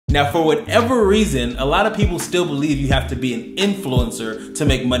Now, for whatever reason, a lot of people still believe you have to be an influencer to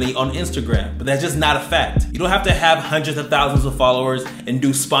make money on Instagram, but that's just not a fact. You don't have to have hundreds of thousands of followers and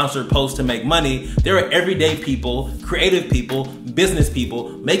do sponsored posts to make money. There are everyday people, creative people, business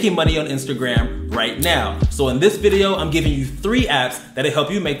people making money on Instagram right now. So in this video, I'm giving you 3 apps that'll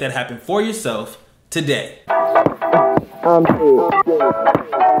help you make that happen for yourself today.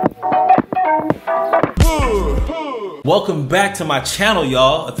 Welcome back to my channel,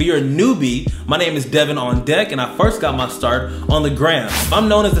 y'all. If you're a newbie, my name is DevanOnDeck, and I first got my start on the gram. I'm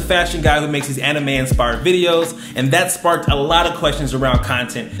known as the fashion guy who makes these anime-inspired videos, and that sparked a lot of questions around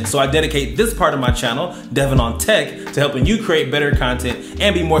content. And so I dedicate this part of my channel, DevanOnTech, to helping you create better content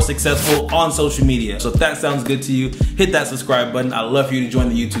and be more successful on social media. So if that sounds good to you, hit that subscribe button. I'd love for you to join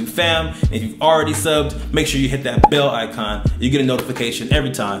the YouTube fam. And if you've already subbed, make sure you hit that bell icon. You get a notification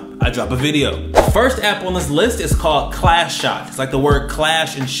every time I drop a video. The first app on this list is called Clash Shot. It's like the word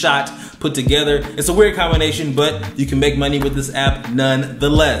clash and shot put together. It's a weird combination, but you can make money with this app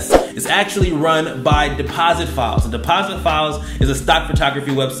nonetheless. It's actually run by Deposit Files. And Deposit Files is a stock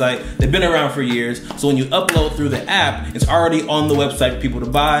photography website. They've been around for years. So when you upload through the app, it's already on the website for people to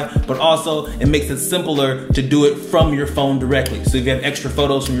buy, but also it makes it simpler to do it from your phone directly. So if you have extra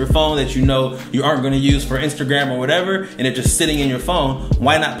photos from your phone that you know you aren't gonna use for Instagram or whatever, and they're just sitting in your phone,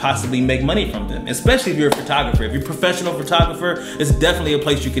 why not possibly make money from them? Especially if you're a photographer. If you're a professional photographer, it's definitely a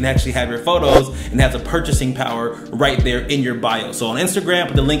place you can actually have your photos and has a purchasing power right there in your bio. So on Instagram,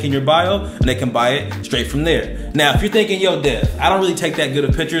 put the link in your bio and they can buy it straight from there. Now, if you're thinking, yo, Dev, I don't really take that good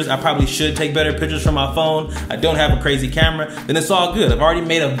of pictures. I probably should take better pictures from my phone. I don't have a crazy camera. Then it's all good. I've already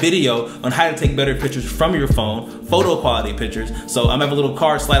made a video on how to take better pictures from your phone, photo quality pictures. So I have a little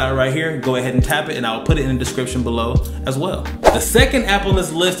card slide out right here. Go ahead and tap it and I'll put it in the description below as well. The second app on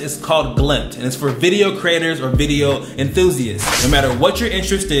this list is called Gleam, and it's for video creators or video enthusiasts. No matter what your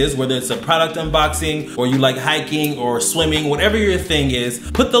interest is, whether it's a product unboxing or you like hiking or swimming, whatever your thing is,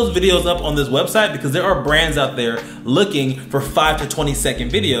 put those videos up on this website because there are brands out there looking for 5 to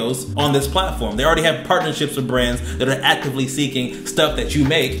 20-second videos on this platform. They already have partnerships with brands that are actively seeking stuff that you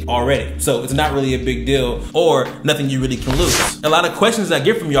make already. So it's not really a big deal or nothing you really can lose. A lot of questions I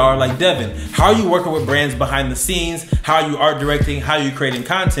get from y'all are like, Devin, how are you working with brands behind the scenes? How are you art directing? How are you creating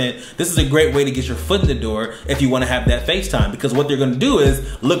content? This is a great way to get your foot in the door if you want to have that FaceTime, because what they're going to do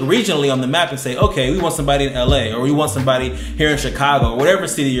is look regionally on the map and say, okay, we want somebody in LA, or we want somebody here in Chicago, or whatever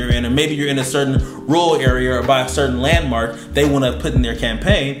city you're in, or maybe you're in a certain rural area or by a certain landmark they want to put in their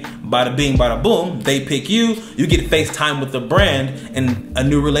campaign. Bada bing, bada boom, they pick you, you get FaceTime with the brand and a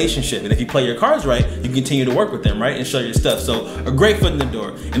new relationship. And if you play your cards right, you continue to work with them, right? And show your stuff. So a great foot in the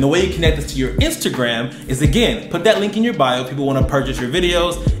door. And the way you connect this to your Instagram is, again, put that link in your bio. People want to purchase your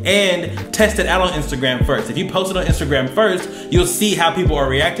videos and test it out on Instagram first. If you post it on Instagram first, you'll see how people are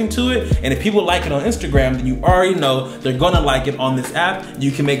reacting to it. And if people like it on Instagram, then you already know they're gonna like it on this app.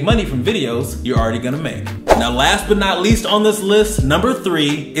 You can make money from videos you're already gonna make. Now, last but not least on this list, number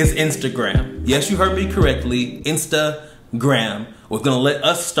 3 is Instagram. Yes, you heard me correctly, Instagram. We're gonna let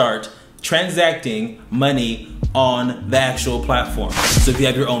us start transacting money on the actual platform. So if you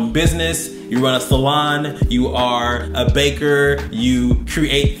have your own business, you run a salon, you are a baker, you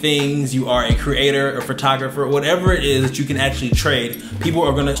create things, you are a creator, a photographer, whatever it is that you can actually trade, people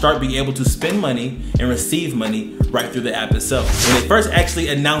are gonna start being able to spend money and receive money right through the app itself. When they first actually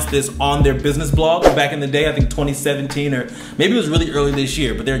announced this on their business blog back in the day, I think 2017, or maybe it was really early this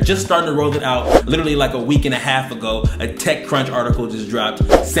year, but they're just starting to roll it out literally like a week and a half ago. A TechCrunch article just dropped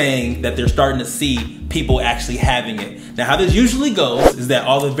saying that they're starting to see people actually having it. Now, how this usually goes is that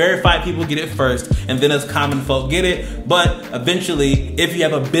all the verified people get it first, and then us common folk get it. But eventually, if you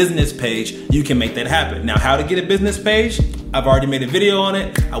have a business page, you can make that happen. Now, how to get a business page? I've already made a video on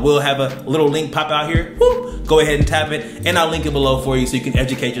it. I will have a little link pop out here. Woo! Go ahead and tap it, and I'll link it below for you so you can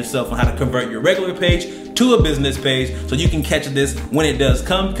educate yourself on how to convert your regular page to a business page so you can catch this when it does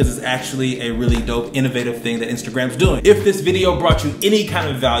come, because it's actually a really dope, innovative thing that Instagram's doing. If this video brought you any kind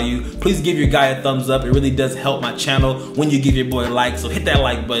of value, please give your guy a thumbs up. It really does help my channel when you give your boy a like, so hit that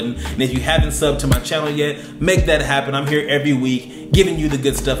like button. And if you haven't subbed to my channel yet, make that happen. I'm here every week giving you the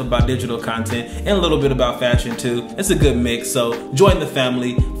good stuff about digital content and a little bit about fashion too. It's a good mix, so join the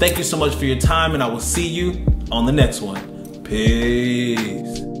family. Thank you so much for your time, and I will see you on the next one.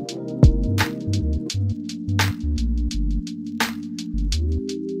 Peace.